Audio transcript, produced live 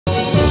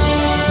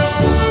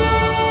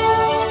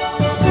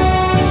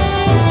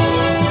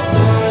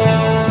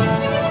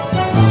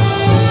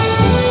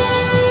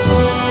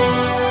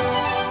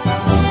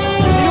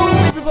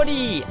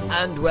everybody,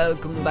 and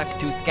welcome back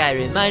to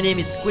Skyrim. My name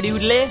is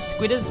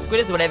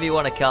Squidders, whatever you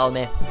want to call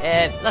me.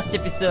 Last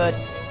episode,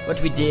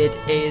 what we did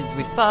is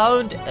we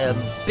found a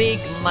big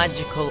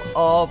magical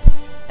orb.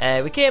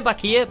 We came back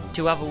here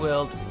to have a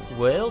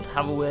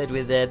word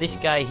with this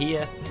guy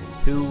here,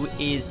 who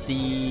is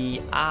the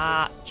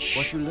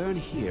what you learn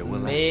here will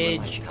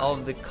mage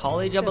of the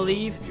college, I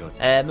believe.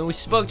 And we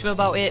spoke to him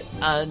about it,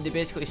 and he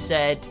basically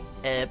said,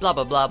 blah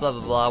blah blah blah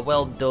blah blah.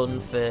 Well done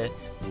for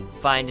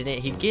finding it.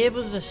 He gave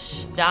us a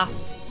staff,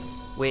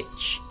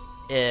 which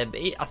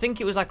I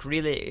think it was like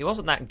it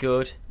wasn't that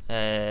good.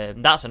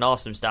 That's an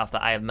awesome staff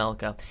that I have,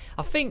 Melka.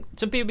 I think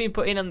some people have been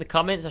putting in the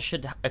comments I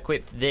should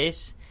equip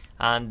this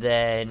and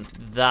then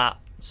that,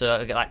 so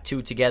I get like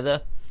two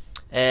together.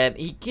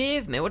 He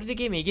gave me, what did he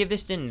give me? He gave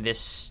this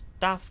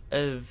staff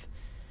of,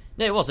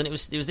 no it wasn't, it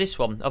was this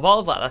one. A ball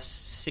of that lasts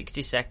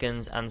 60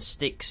 seconds and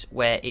sticks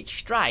where it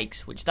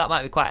strikes, which that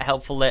might be quite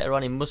helpful later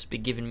on. He must be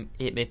giving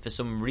it me for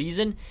some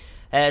reason.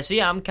 So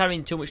yeah, I'm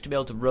carrying too much to be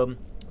able to run.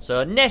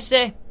 So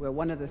Nessie, we're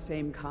one of the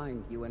same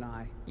kind, you and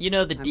I. You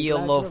know the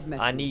deal, love.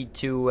 I need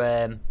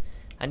to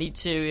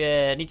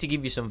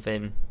give you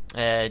something.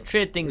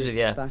 Trade things with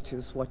you. That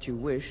is what you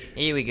wish.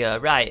 Here we go.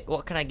 Right,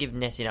 what can I give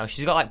Nessie now?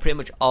 She's got like pretty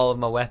much all of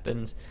my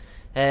weapons.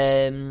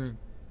 We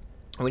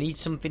need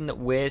something that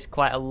weighs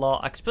quite a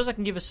lot. I suppose I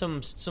can give her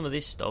some of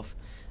this stuff.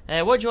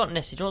 What do you want,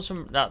 Nessie? Do you want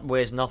some that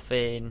weighs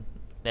nothing?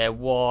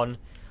 One.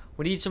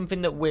 We need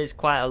something that weighs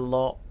quite a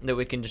lot that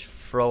we can just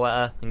throw at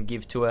her and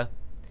give to her.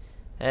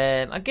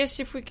 I guess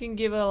if we can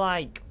give her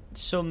like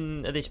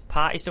some of this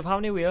party stuff. How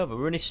many are we over?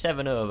 We're only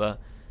 7 over.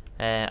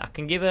 I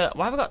can give her.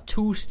 Why have I got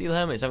 2 steel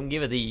helmets? I can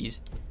give her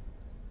these.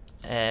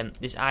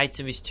 This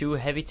item is too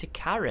heavy to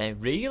carry.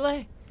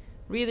 Really?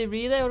 Really?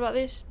 What about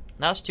this?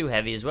 That's too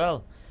heavy as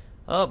well.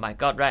 Oh my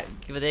god! Right,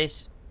 give her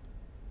this.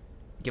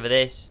 Give her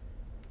this.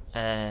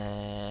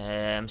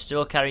 I'm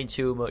still carrying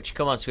too much.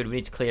 Come on, Squid. We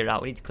need to clear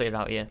out. We need to clear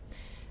out here.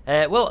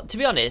 Well, to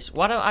be honest,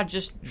 why don't I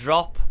just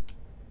drop?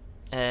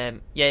 Yeah.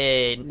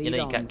 You know,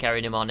 you can't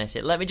carry them on this.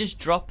 Let me just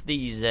drop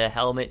these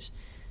helmets.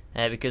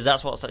 Because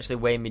that's what's actually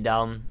weighing me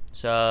down.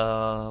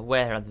 So,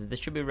 where are they? They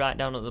should be right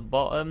down at the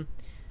bottom.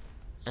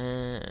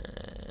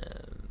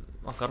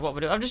 Oh god, what am I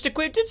doing? I've just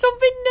equipped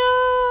something!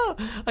 No!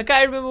 I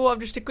can't remember what I've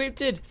just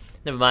equipped.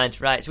 Never mind.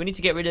 Right, so we need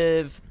to get rid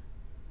of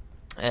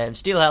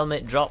steel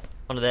helmet, drop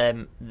one of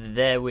them.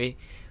 There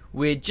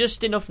we're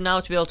just enough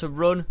now to be able to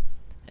run.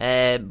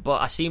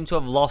 But I seem to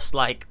have lost,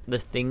 like, the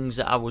things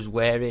that I was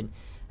wearing.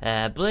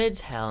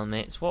 Blades,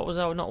 helmets, what was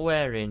I not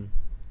wearing?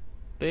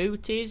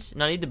 Booties?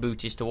 No, I need the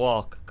booties to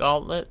walk.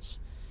 Gauntlets?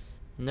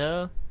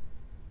 No?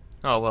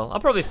 Oh well, I'll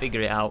probably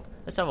figure it out.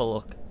 Let's have a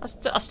look.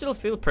 I still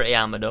feel pretty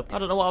armoured up. I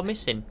don't know what I'm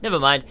missing. Never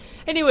mind.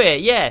 Anyway,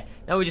 yeah.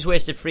 Now we just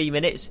wasted 3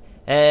 minutes.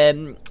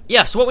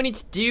 Yeah, so what we need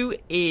to do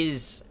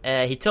is...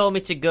 he told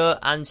me to go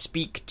and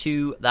speak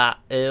to that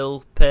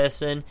Earl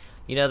person.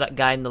 You know, that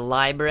guy in the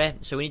library.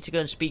 So we need to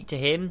go and speak to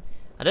him.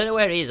 I don't know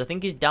where he is. I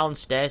think he's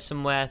downstairs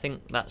somewhere. I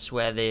think that's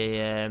where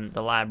the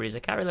library is. I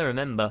can't really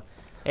remember.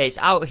 It's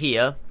out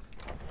here.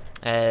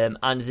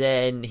 And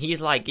then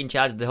he's like in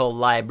charge of the whole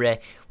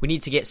library. We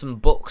need to get some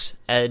books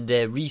and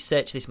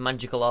research this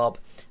magical orb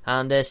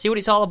and see what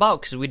it's all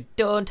about, because we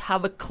don't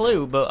have a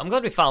clue, but I'm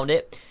glad we found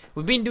it.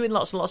 We've been doing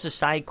lots and lots of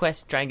side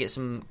quests, trying to get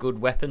some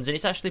good weapons, and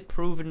it's actually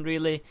proven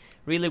really,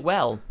 really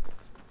well.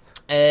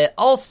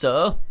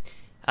 Also,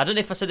 I don't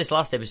know if I said this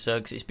last episode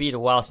because it's been a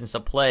while since I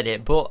played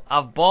it, but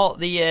I've bought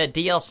the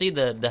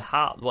DLC, the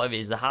heart, whatever it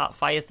is, the heart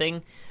fire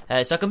thing,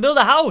 so I can build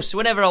a house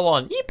whenever I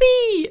want.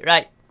 Yippee!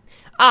 Right.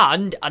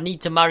 And I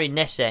need to marry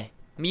Nessie.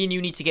 Me and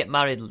you need to get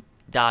married,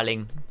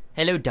 darling.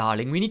 Hello,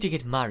 darling. We need to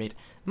get married.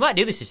 We might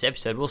do this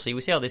episode. We'll see. We'll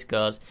see how this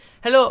goes.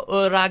 Hello,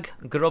 Urag,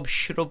 Grub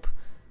Shrub.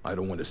 I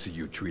don't want to see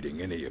you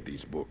treating any of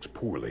these books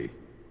poorly.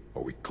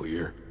 Are we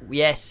clear?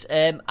 Yes.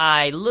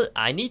 I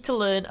need to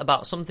learn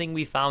about something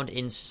we found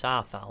in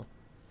Sarthal.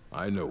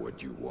 I know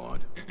what you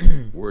want.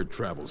 Word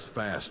travels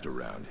fast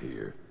around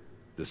here.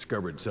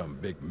 Discovered some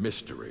big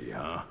mystery,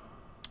 huh?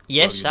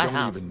 Yes, well, I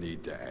have. You don't even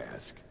need to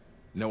ask.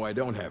 No, I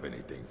don't have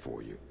anything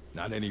for you.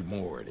 Not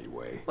anymore,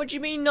 anyway. What do you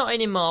mean, not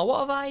anymore? What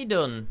have I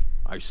done?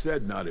 I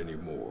said not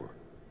anymore.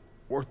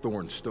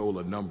 Orthorn stole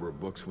a number of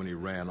books when he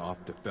ran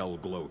off to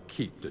Felglow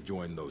Keep to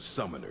join those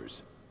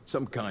summoners.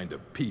 Some kind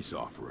of peace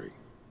offering.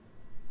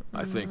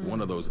 I think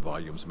one of those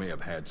volumes may have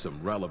had some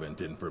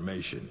relevant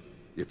information.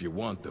 If you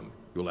want them,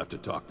 you'll have to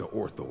talk to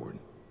Orthorn.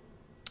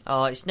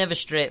 Oh, it's never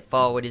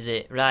straightforward, is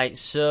it? Right,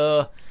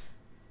 so...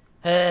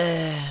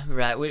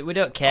 right, we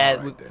don't care.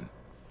 All right, then.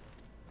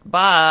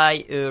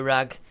 Bye,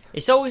 Urag.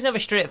 It's always never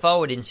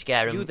straightforward in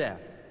Skyrim. You there.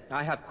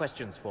 I have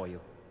questions for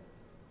you.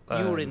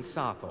 You're in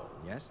Sarthal,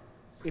 yes?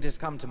 It has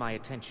come to my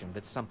attention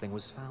that something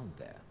was found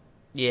there.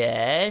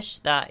 Yes,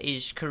 that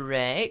is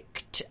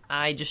correct.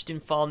 I just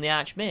informed the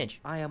Archmage.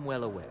 I am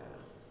well aware.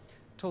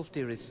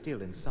 Tolfdir is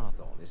still in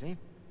Sarthal, is he?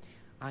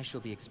 I shall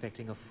be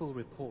expecting a full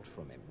report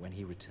from him when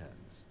he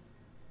returns.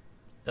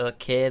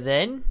 Okay,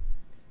 then.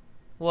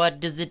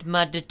 What does it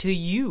matter to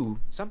you?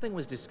 Something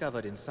was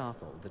discovered in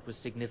Sarthal that was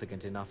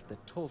significant enough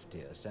that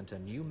Tolfdir sent a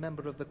new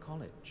member of the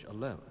college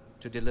alone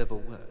to deliver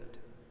word.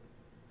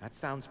 That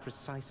sounds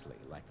precisely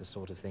like the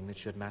sort of thing that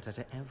should matter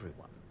to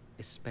everyone,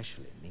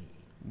 especially me.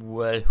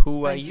 Well,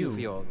 who are Thank you? you for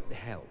your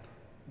help.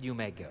 You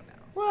may go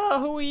now.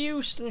 Well, who are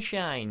you,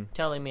 Sunshine?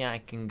 Telling me I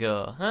can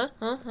go? Huh?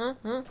 I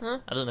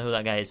don't know who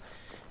that guy is.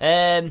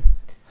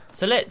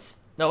 So let's...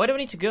 No, where do we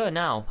need to go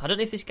now? I don't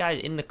know if this guy's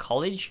in the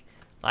college.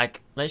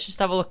 Like, let's just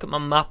have a look at my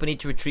map. We need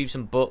to retrieve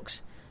some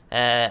books.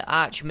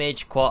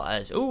 Archmage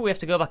quarters. Ooh, we have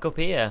to go back up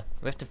here.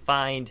 We have to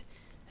find...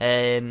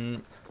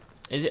 is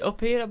it up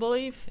here, I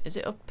believe? Is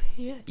it up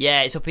here?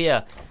 Yeah, it's up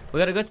here.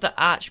 We gotta go to the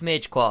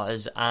Archmage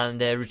quarters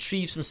and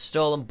retrieve some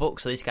stolen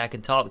books so this guy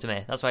can talk to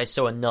me. That's why he's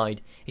so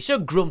annoyed. He's so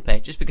grumpy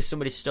just because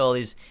somebody stole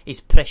his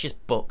precious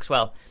books.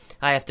 Well,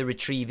 I have to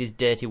retrieve his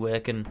dirty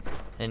work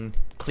and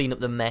clean up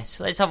the mess.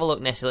 Let's have a look,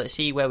 Nessie. Let's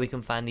see where we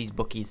can find these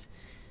bookies.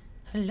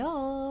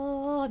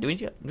 Hello? Do we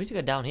need to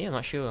go down here? I'm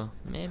not sure.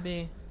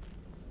 Maybe...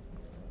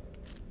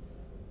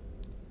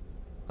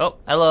 Oh,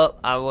 hello.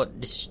 I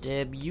won't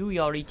disturb you.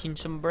 You're eating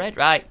some bread.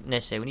 Right,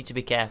 Nessie, we need to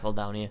be careful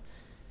down here.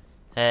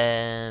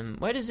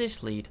 Where does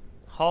this lead?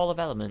 Hall of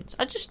Elements.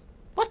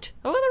 What?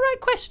 Have I got the right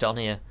quest on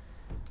here?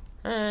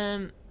 Wait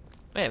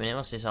a minute,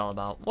 what's this all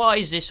about? What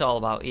is this all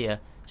about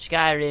here?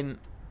 Skyrim.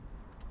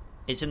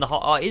 It's in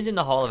the it is in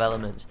the Hall of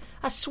Elements.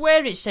 I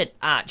swear it said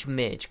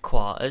Archmage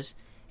quarters.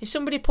 Is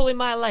somebody pulling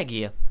my leg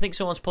here? I think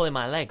someone's pulling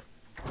my leg.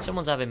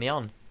 Someone's having me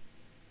on.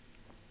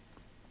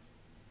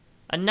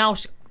 And now...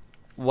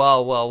 Whoa.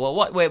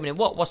 What? Wait a minute.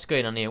 What's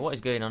going on here? What is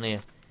going on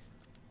here?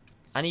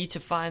 I need to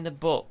find the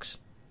books.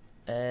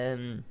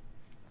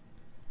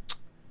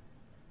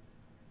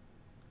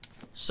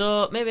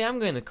 So, maybe I'm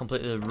going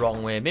completely the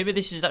wrong way. Maybe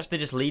this is actually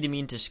just leading me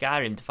into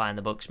Skyrim to find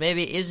the books.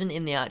 Maybe it isn't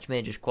in the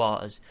Archmage's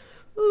quarters.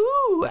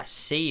 Ooh, I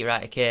see.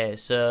 Right, okay.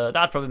 So,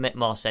 that'd probably make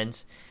more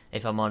sense,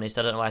 if I'm honest.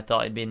 I don't know why I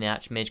thought it'd be in the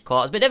Archmage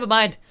quarters. But never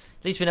mind.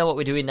 At least we know what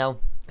we're doing now.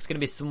 It's going to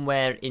be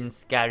somewhere in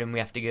Skyrim we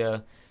have to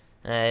go.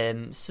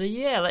 So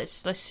yeah,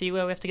 let's see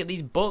where we have to get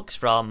these books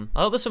from.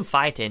 I hope there's some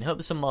fighting. I hope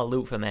there's some more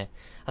loot for me.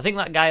 I think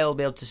that guy will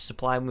be able to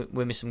supply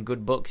with me some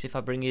good books if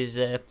I bring his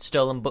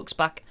stolen books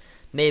back.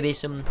 Maybe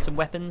some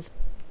weapons.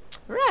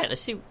 Right,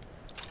 let's see.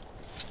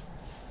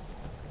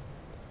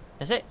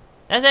 That's it.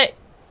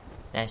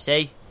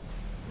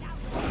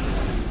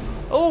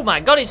 Oh my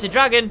god, it's a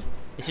dragon.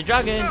 It's a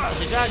dragon.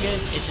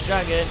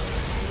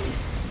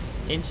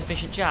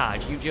 Insufficient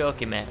charge. You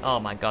joking, mate? Oh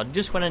my god,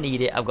 just when I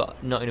need it, I've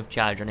got not enough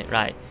charge on it.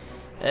 Right.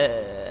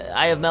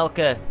 Eye of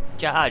Melka.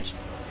 Charge.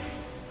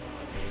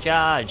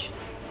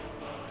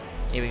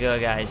 Here we go,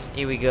 guys.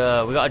 Here we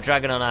go. We got a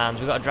dragon on arms.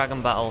 We got a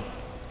dragon battle.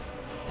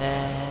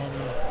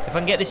 If I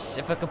can get this,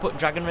 if I can put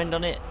dragon rend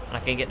on it, and I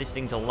can get this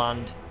thing to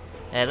land.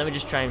 Let me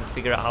just try and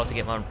figure out how to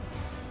get my...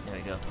 There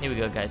we go. Here we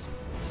go, guys.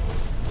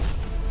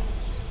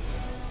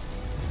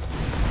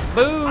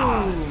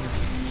 Boom!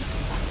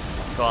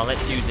 Go on,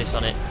 let's use this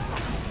on it.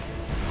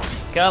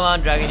 Come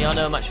on, dragon. You're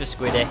no match for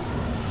Squiddy.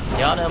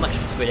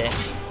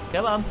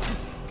 Come on.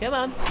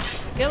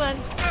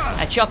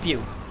 I chop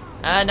you.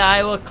 And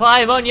I will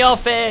climb on your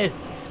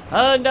face.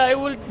 And I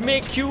will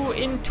make you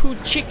into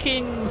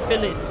chicken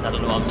fillets. I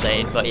don't know what I'm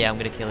saying, but yeah, I'm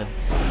going to kill him.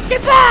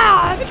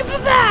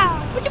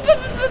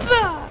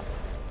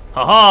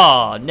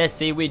 Haha,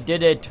 Nessie, we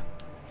did it.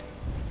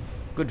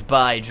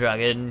 Goodbye,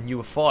 dragon.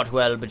 You fought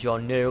well, but you're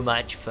no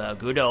match for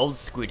good old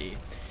Squiddy.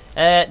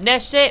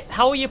 Nessie,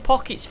 how are your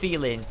pockets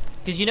feeling?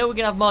 Because you know we're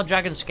going to have more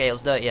dragon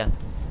scales, don't you?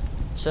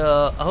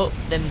 So, I hope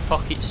them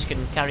pockets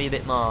can carry a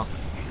bit more.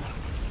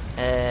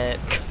 I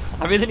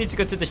really need to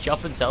go to the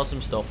shop and sell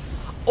some stuff.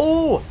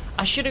 Oh,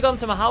 I should have gone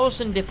to my house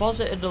and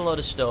deposited a load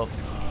of stuff.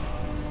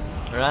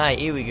 Right,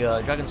 here we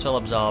go. Dragon soul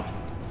absorbed.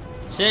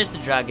 Search the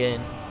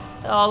dragon.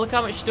 Oh, look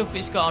how much stuff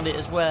it's got on it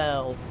as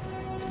well.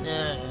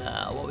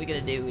 What are we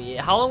going to do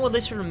here? How long will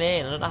this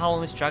remain? I don't know how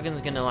long this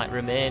dragon's going to, like,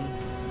 remain.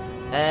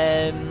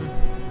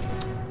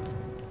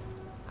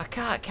 I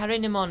can't carry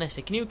anymore,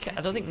 Nessie. Can you?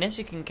 I don't think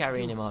Nessie can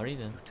carry anymore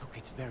either. You took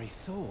its very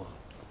soul.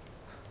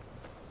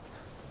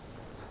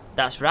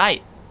 That's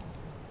right.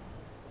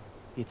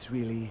 It's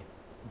really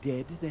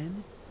dead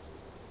then?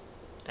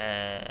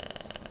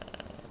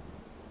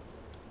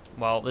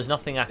 Well, there's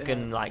nothing I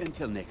can like.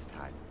 Until next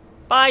time.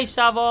 Bye,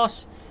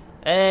 Savos.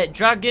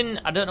 Dragon,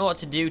 I don't know what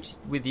to do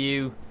with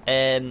you.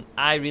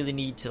 I really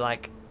need to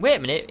like. Wait a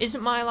minute,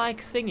 isn't my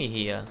like thingy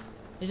here?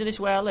 Isn't this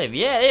where I live?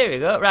 Yeah, there we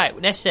go. Right,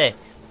 Nessie.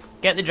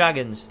 Get the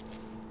dragons.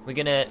 We're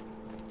gonna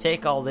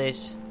take all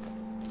this.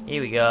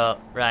 Here we go.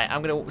 Right,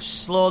 I'm gonna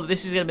slow.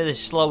 This is gonna be the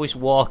slowest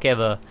walk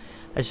ever.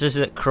 It's just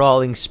at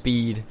crawling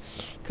speed.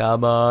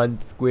 Come on,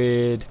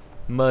 Squid.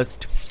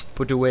 Must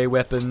put away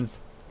weapons.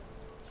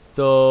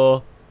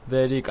 So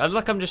very. I look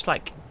like I'm just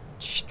like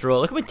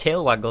stroll. Look at my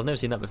tail waggle. I've never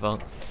seen that before.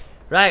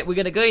 Right, we're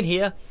gonna go in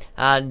here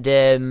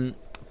and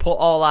put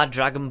all our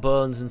dragon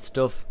bones and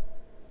stuff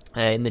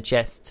in the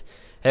chest.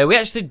 We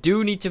actually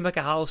do need to make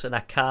a house, and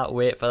I can't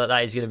wait for that.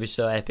 That is going to be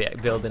so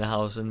epic, building a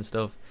house and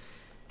stuff.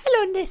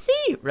 Hello,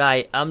 Nessie.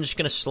 Right, I'm just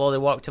going to slowly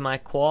walk to my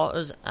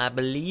quarters. I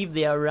believe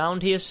they are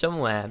around here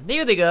somewhere.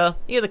 Here they go.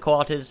 Here are the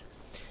quarters.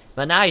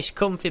 My nice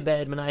comfy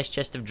bed, my nice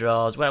chest of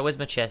drawers. Where's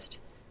my chest?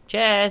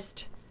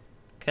 Chest!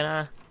 Can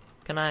I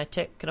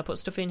put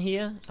stuff in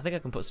here? I think I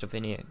can put stuff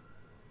in here.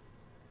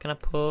 Can I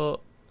put...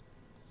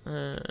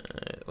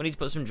 we need to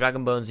put some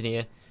dragon bones in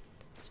here.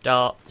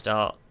 Start. What's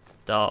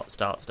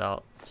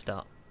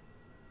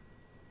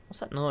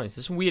that noise?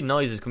 There's some weird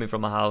noises coming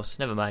from my house.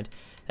 Never mind.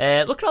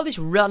 Look at all this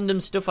random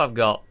stuff I've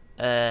got.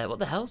 What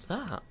the hell's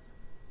that?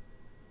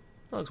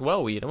 That looks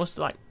well weird. I must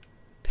have, like,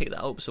 picked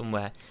that up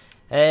somewhere.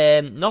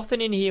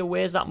 Nothing in here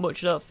weighs that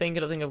much, I don't think.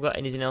 I don't think I've got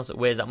anything else that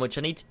weighs that much.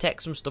 I need to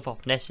take some stuff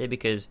off Nessie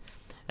because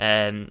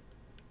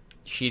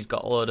she's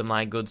got a load of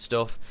my good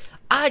stuff.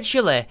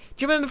 Actually,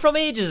 do you remember from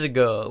ages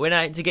ago when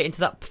I had to get into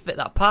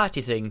that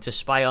party thing to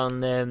spy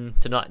on,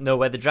 to not know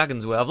where the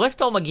dragons were? I've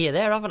left all my gear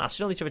there, haven't I? I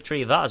still need to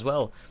retrieve that as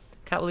well.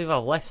 Can't believe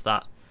I've left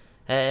that.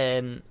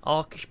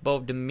 Orcish bow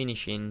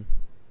diminishing.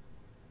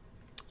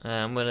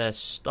 I'm gonna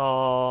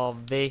store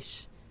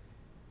this.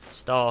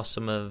 Store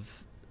some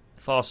of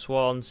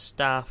Forsworn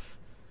staff.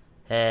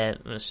 I'm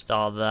gonna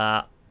store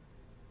that.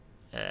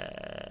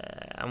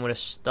 I'm gonna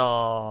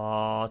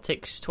store.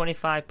 Takes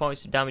 25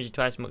 points of damage and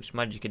twice as much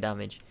magic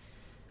damage.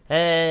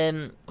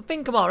 I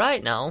think I'm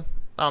alright now.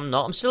 I'm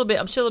not. I'm still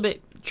a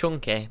bit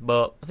chunky,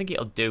 but I think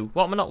it'll do.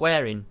 What am I not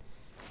wearing?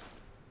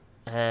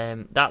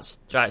 That's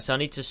right. So I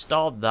need to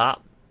store that.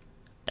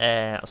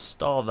 I'll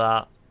store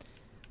that.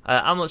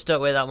 Amulets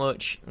don't weigh that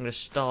much. I'm gonna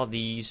store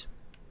these.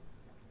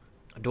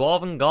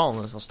 Dwarven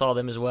gauntlets. I'll store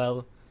them as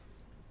well.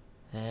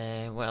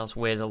 What else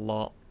weighs a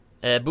lot?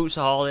 Boots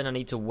of hauling. I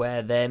need to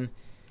wear them.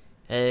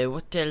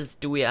 What else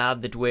do we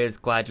have that weighs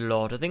quite a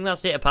lot? I think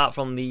that's it. Apart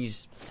from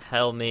these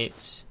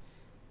helmets.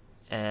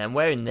 I'm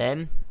wearing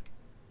them.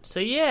 So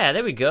yeah,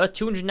 there we go.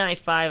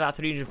 295 out of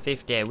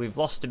 350. We've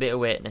lost a bit of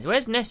weight.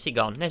 Where's Nessie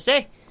gone?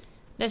 Nessie?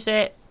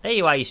 Nessie? There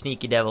you are, you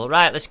sneaky devil.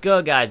 Right, let's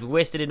go, guys. We've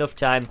wasted enough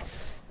time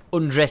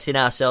undressing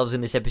ourselves in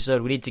this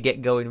episode. We need to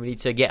get going. We need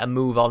to get a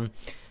move on.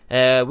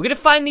 We're going to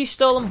find these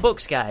stolen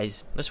books,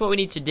 guys. That's what we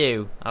need to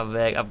do. I've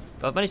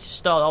managed to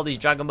steal all these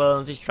dragon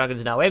bones. This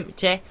dragon's now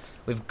empty.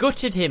 We've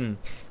gutted him.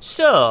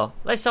 So,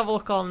 let's have a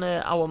look on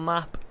our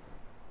map.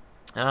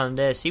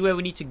 And see where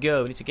we need to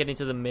go. We need to get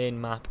into the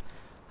main map.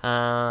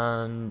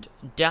 And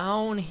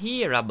down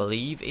here, I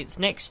believe, it's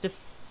next to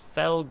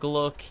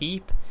Felglow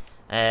Keep.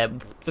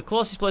 The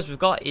closest place we've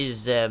got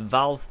is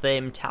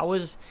Valthame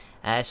Towers.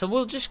 So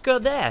we'll just go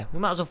there. We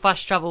might as well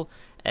fast travel.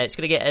 It's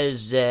going to get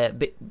us a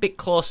bit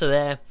closer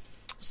there.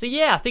 So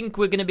yeah, I think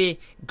we're going to be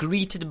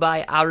greeted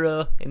by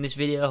Arrow in this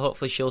video.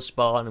 Hopefully she'll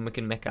spawn and we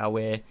can make our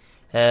way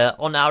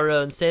on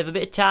Arrow and save a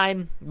bit of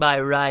time by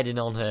riding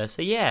on her.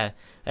 So yeah.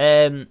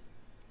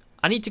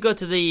 I need to go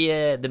to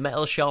the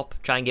metal shop,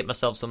 try and get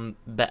myself some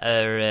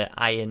better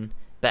armor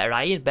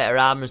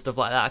and stuff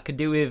like that. I could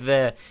do with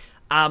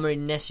armoring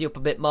Nessie up a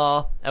bit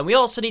more. And we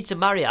also need to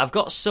marry her. I've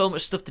got so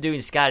much stuff to do in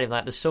Skyrim.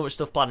 Like, there's so much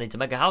stuff planned. I need to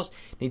make a house.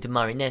 I need to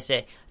marry Nessie.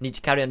 I need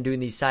to carry on doing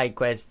these side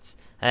quests.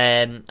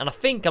 And I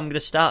think I'm going to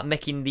start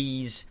making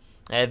these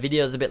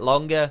videos a bit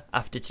longer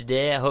after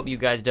today. I hope you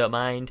guys don't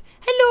mind.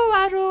 Hello,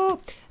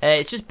 Arrow!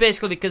 It's just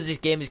basically because this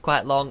game is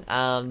quite long.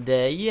 And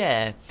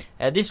yeah,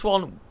 this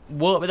one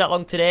won't be that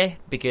long today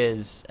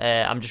because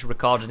I'm just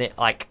recording it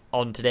like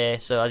on today.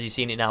 So as you've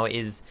seen it now, it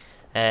is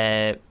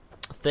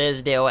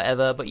Thursday or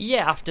whatever. But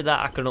yeah, after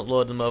that I can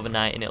upload them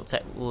overnight and it'll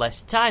take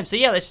less time. So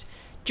yeah, let's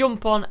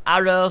jump on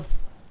Arrow.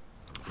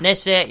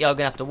 Nessie, you're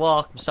gonna have to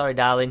walk. I'm sorry,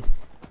 darling.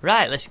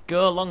 Right, let's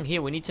go along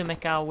here. We need to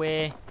make our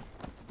way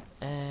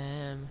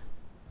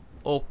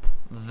up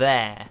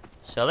there.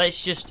 So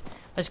let's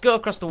go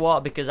across the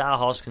water because our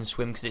horse can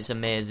swim because it's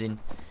amazing.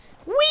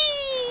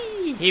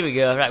 Whee! Here we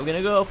go. Right, we're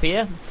gonna go up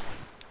here.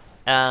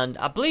 And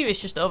I believe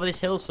it's just over this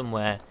hill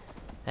somewhere.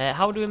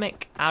 How do we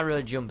make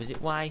Arrow jump? Is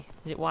it Y?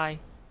 Is it Y?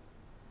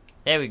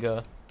 There we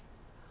go.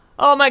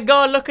 Oh my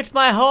god, look at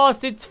my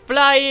horse. It's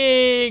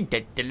flying.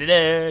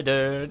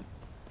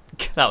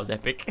 That was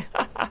epic.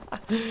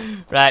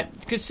 Right,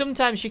 because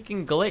sometimes you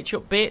can glitch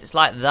up bits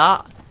like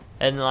that.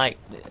 And like,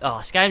 oh,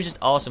 Skyrim's just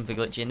awesome for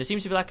glitching. There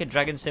seems to be like a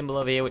dragon symbol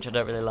over here, which I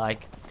don't really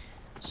like.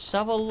 So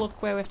have a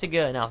look where we have to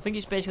go now. I think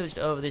it's basically just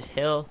over this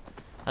hill.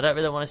 I don't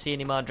really want to see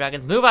any more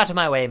dragons. Move out of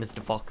my way,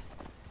 Mr. Fox.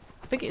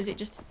 I think, is it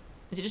just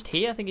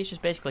here? I think it's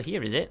just basically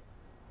here, is it?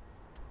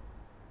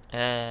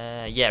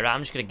 Yeah, right,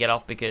 I'm just going to get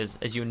off because,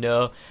 as you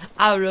know,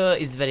 Arrow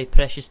is very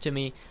precious to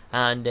me.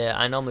 And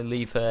I normally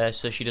leave her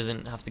so she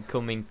doesn't have to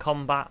come in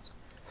combat.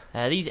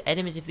 These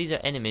enemies, if these are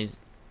enemies...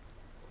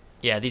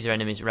 Yeah, these are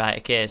enemies, right,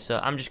 okay. So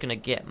I'm just going to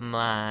get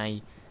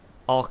my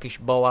orcish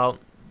bow out.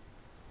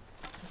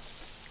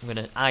 I'm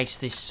going to ice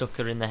this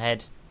sucker in the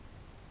head.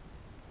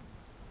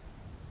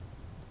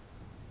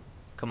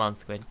 Come on,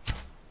 Squid.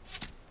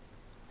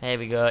 There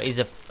we go. He's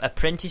a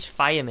apprentice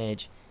fire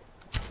mage.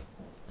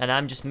 And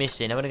I'm just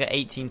missing. I've only got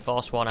 18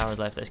 Forsworn hours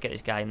left. Let's get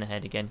this guy in the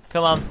head again.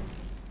 Come on.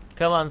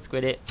 Come on,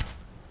 Squid it.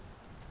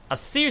 I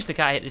seriously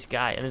can't hit this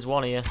guy, and there's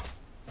one here.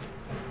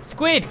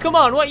 Squid, come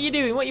on, what are you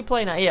doing? What are you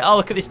playing at here? Oh,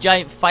 look at this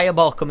giant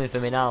fireball coming for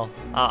me now.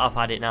 Oh, I've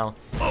had it now.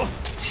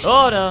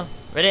 Oh no.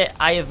 Ready?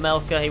 Eye of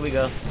Melka, here we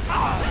go.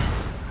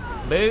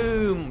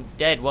 Boom.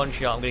 Dead, one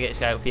shot. I'm gonna get this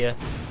guy up here.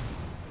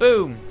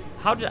 Boom.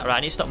 How did I... Right, I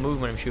need to stop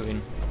moving when I'm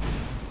shooting.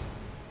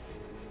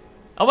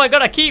 Oh my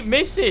god, I keep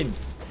missing.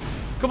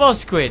 Come on,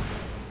 Squid.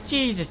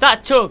 Jesus,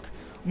 that took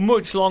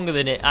much longer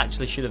than it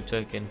actually should have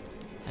taken.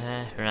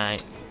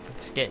 Right.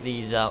 Let's get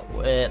these out.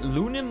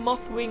 Lunar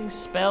Mothwing,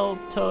 Spell,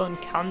 Tone,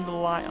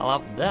 Candlelight. I'll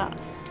have that.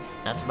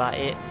 That's about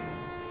it.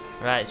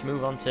 Right, let's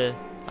move on to...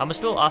 I'm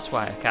still... That's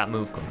why I can't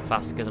move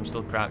fast, because I'm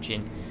still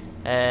crouching.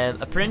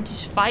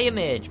 Apprentice Fire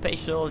Mage, Petty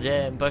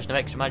Soldier, Potion of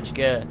Extra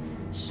Magic,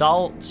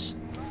 Salts.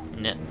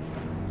 No.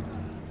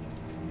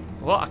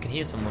 What? I can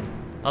hear someone.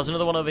 There's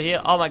another one over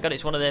here. Oh my god,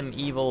 it's one of them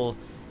evil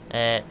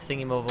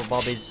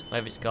thingy-mobobbies,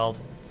 whatever it's called.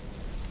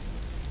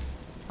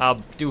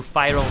 I'll do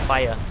fire on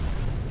fire.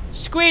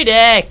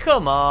 Squiddy,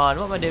 come on,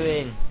 what am I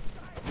doing?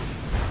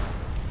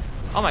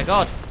 Oh my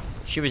god,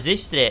 she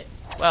resisted it.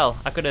 Well,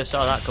 I could have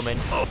saw that coming.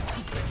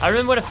 I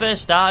remember when I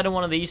first started on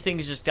one of these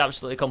things, just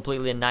absolutely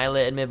completely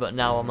annihilated me, but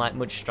now I'm like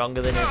much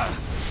stronger than it.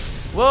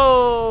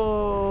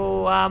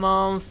 Whoa, I'm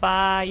on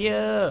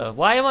fire.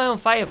 Why am I on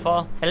fire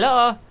for?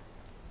 Hello?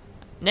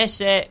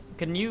 Nessie,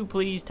 can you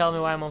please tell me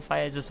why I'm on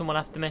fire? Is there someone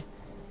after me?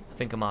 I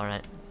think I'm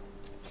alright.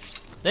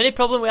 The only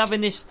problem we have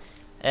in this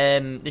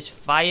this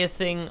fire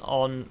thing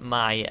on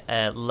my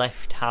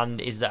left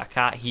hand is that I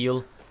can't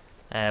heal,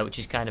 which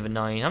is kind of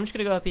annoying. I'm just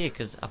going to go up here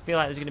because I feel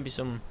like there's going to be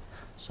some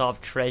sort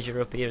of treasure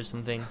up here or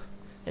something.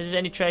 Is there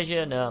any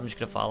treasure? No, I'm just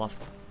going to fall off.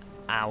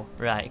 Ow.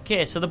 Right,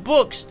 okay, so the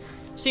books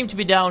seem to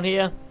be down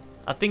here.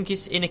 I think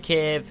it's in a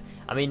cave.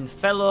 I mean,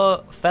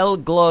 Fell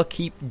Glow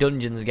Keep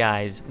dungeons,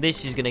 guys.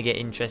 This is going to get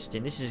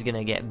interesting. This is going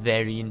to get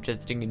very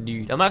interesting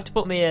indeed. I might have to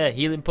put my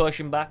healing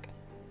potion back.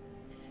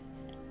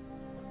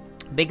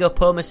 Big up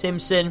Homer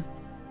Simpson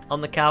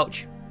on the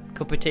couch.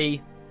 Cup of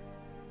tea.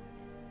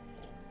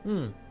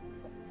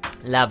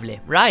 Lovely.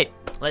 Right,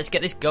 let's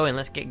get this going.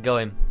 Let's get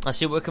going. Let's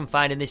see what we can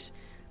find in this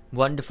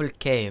wonderful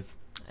cave.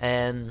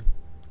 I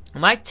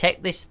might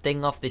take this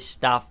thing off, this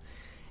staff.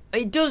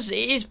 It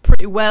is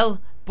pretty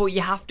well, but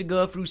you have to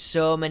go through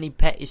so many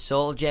petty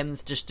soul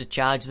gems just to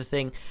charge the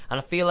thing, and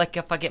I feel like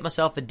if I get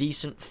myself a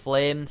decent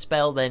flame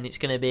spell, then it's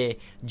going to be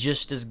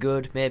just as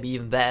good, maybe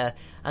even better,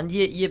 and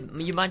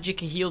your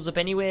magic heals up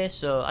anyway,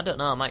 so I don't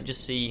know, I might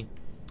just see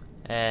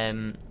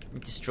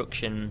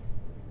destruction.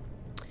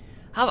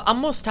 I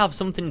must have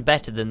something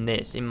better than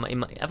this.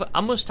 I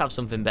must have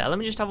something better. Let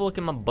me just have a look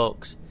in my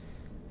books.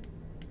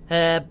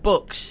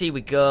 Books, here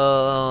we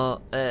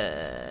go.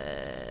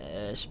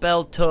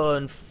 Spell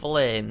Tone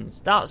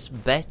Flames. That's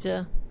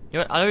better.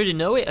 I already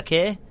know it,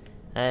 okay.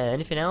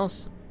 Anything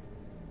else?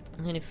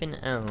 Anything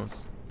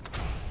else?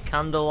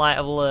 Candlelight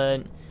I've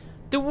learned.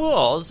 There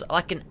was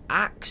like an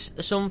axe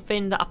or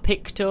something that I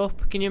picked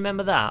up. Can you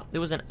remember that? There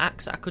was an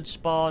axe that I could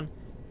spawn.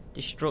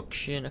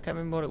 Destruction. I can't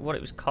remember what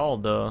it was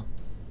called though.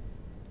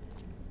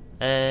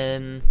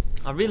 This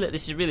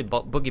is really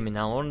bugging me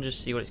now. I want to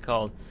just see what it's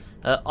called.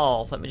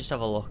 Let me just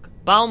have a look.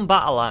 Bound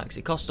Battle Axe.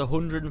 It cost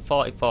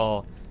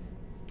 144.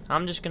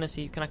 I'm just gonna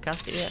see. Can I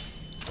cast it yet?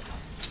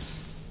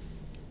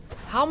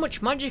 How much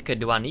magicka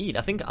do I need?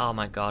 I think. Oh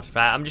my god!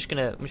 Right. I'm just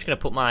gonna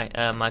put my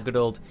my good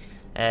old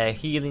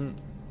healing.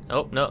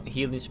 Oh no,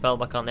 healing spell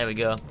back on. There we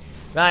go.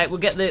 Right. We'll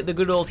get the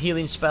good old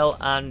healing spell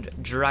and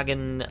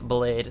dragon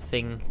blade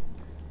thing.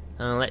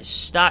 Let's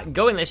start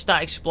going. Let's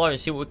start exploring.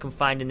 See what we can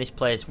find in this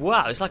place.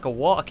 Wow, it's like a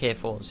water cave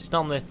for us. It's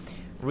normally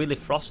really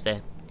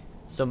frosty.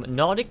 Some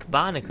Nordic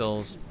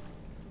barnacles.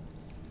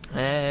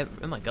 Oh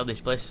my god, this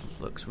place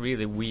looks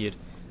really weird.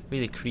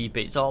 Really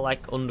creepy. It's all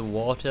like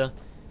underwater.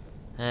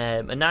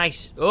 A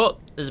nice... Oh,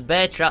 there's a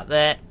bear trap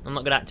there. I'm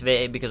not going to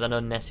activate it because I know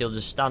Nessie will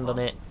just stand on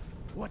it.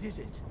 What is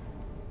it?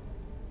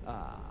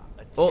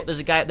 Oh, there's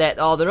a guy up there.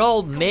 Oh, they're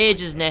all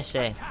mages,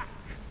 Nessie.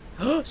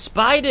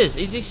 Spiders!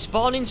 Is he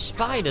spawning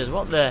spiders?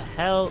 What the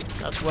hell?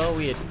 That's well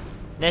weird.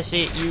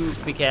 Nessie, you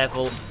be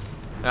careful.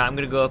 Alright, I'm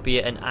going to go up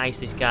here and ice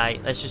this guy.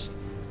 Let's just...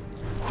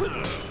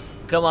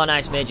 Come on,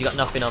 ice mage. You got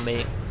nothing on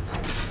me.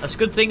 That's a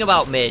good thing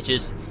about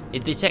mages.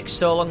 It takes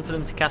so long for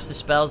them to cast the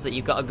spells that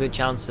you've got a good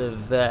chance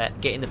of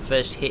getting the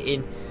first hit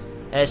in.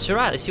 So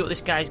right, let's see what this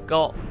guy's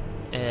got.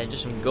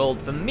 Just some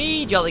gold for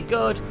me, jolly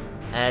good.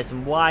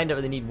 Some wine, don't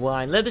really need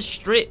wine. Leather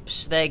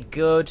strips, they're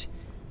good.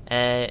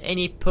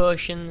 Any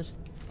potions?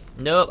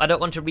 Nope, I don't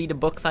want to read a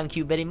book, thank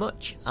you very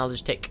much. I'll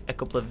just take a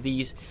couple of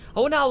these. I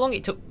wonder how long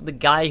it took the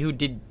guy who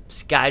did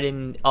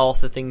Skyrim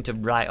author thing to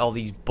write all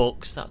these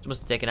books. That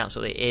must have taken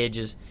absolutely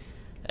ages.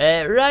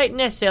 Right,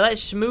 Nessie,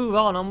 let's move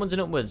on, onwards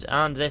and upwards.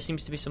 And there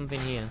seems to be something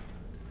here.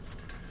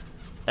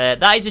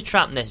 That is a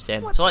trap,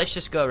 Nessie, so let's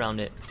just go around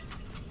it.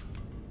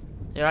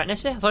 You alright,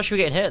 Nessie? I thought she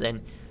was getting hurt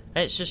then.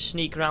 Let's just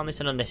sneak around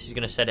this, and then Nessie's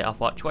going to set it off.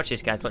 Watch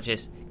this, guys, watch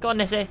this. Go on,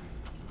 Nessie.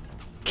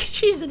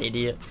 She's an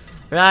idiot.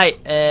 Right,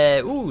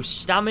 ooh,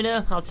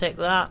 stamina, I'll take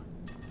that.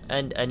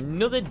 And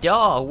another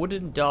door,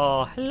 wooden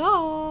door.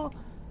 Hello.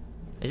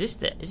 Is this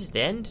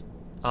the end?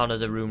 Oh,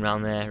 there's a room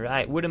around there.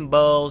 Right, wooden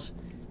bowls.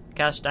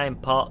 Cast iron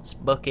pots,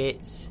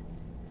 buckets.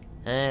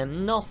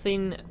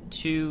 Nothing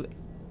to...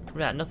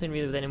 Right, nothing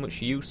really with any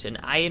much use. An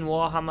iron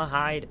warhammer,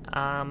 hide,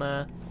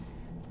 armour.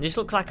 This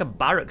looks like a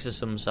barracks of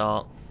some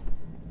sort.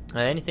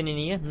 Anything in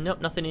here? Nope,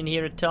 nothing in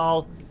here at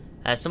all.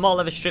 Some more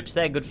leather strips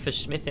there, good for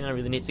smithing. I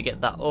really need to get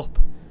that up.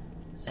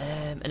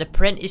 An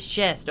apprentice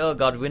chest. Oh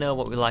god, we know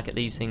what we like at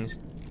these things.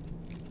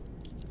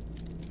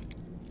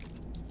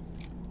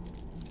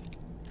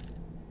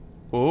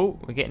 Oh,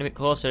 we're getting a bit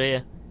closer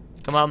here.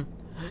 Come on.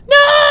 No,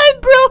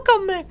 it broke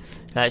on me. Right,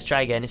 let's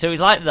try again. So he's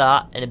like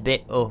that and a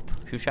bit up.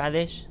 Should we try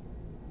this?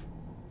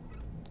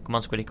 Come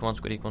on, Squiddy, come on,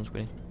 Squiddy, come on,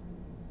 Squiddy.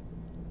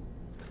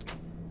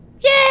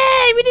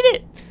 Yay, we did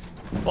it!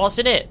 What's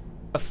in it?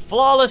 A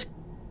flawless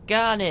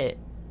garnet.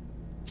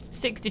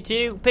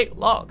 62 pick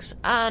locks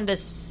and a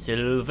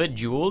silver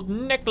jeweled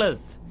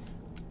necklace.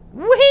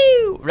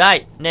 Woohoo!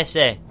 Right,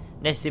 Nessie.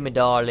 Nessie, my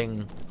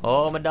darling.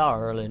 Oh, my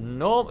darling.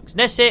 No,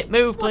 Nessie,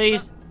 move,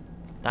 please.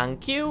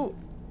 Thank you.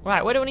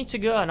 Right, where do I need to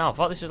go now? I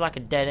thought this was like a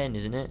dead end,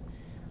 isn't it?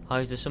 Oh,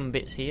 is there some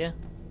bits here?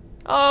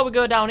 Oh, we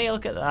go down here,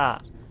 look at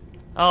that.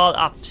 Oh,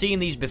 I've seen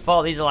these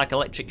before. These are like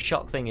electric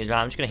shock thingies,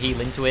 right? I'm just going to heal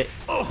into it.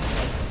 Oh.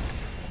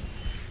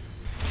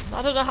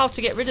 I don't know how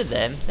to get rid of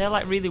them. They're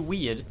like really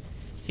weird.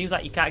 Seems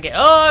like you can't get...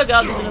 Oh,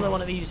 God, there's another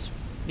one of these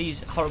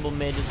horrible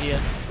mages here.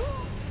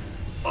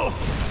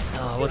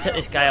 Oh, we'll take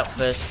this guy out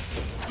first.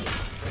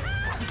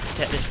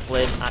 Take this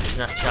flame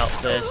action out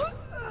first.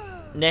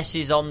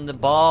 Nessie's on the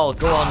ball.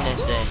 Go on,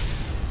 Nessie.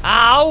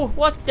 Ow!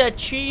 What the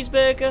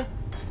cheeseburger?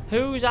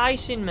 Who's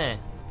icing me?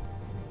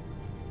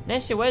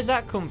 Nessie, where's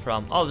that come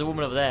from? Oh, there's a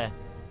woman over there.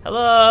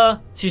 Hello?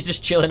 She's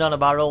just chilling on a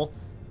barrel.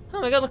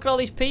 Oh my god, look at all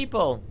these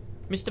people.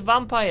 Mr.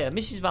 Vampire,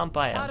 Mrs.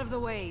 Vampire. Out of the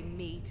way,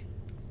 meat.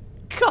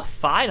 God,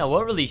 fine, I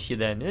won't release you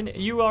then. Are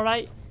you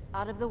alright?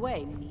 Out of the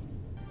way, meat.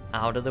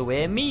 Out of the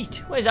way,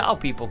 meat. What is that how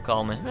people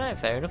call me? Right,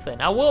 fair enough then.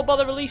 I won't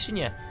bother releasing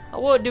you. I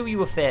won't do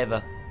you a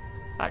favour.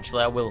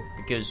 Actually, I will,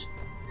 because...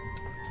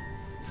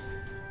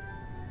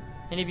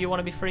 Any of you want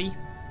to be free?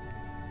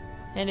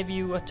 Any of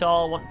you at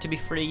all want to be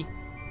free?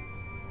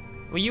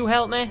 Will you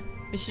help me,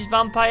 Mrs.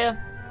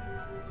 Vampire?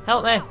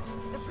 Help me.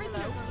 The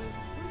prisoners are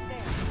loose. Who's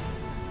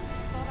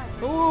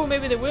there? Ooh,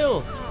 maybe they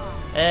will.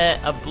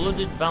 A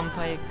blooded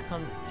vampire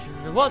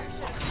conjurer. What?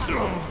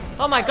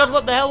 Oh my god,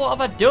 what the hell? What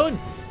have I done?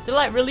 They're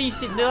like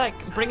releasing, they're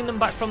like bringing them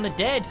back from the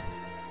dead.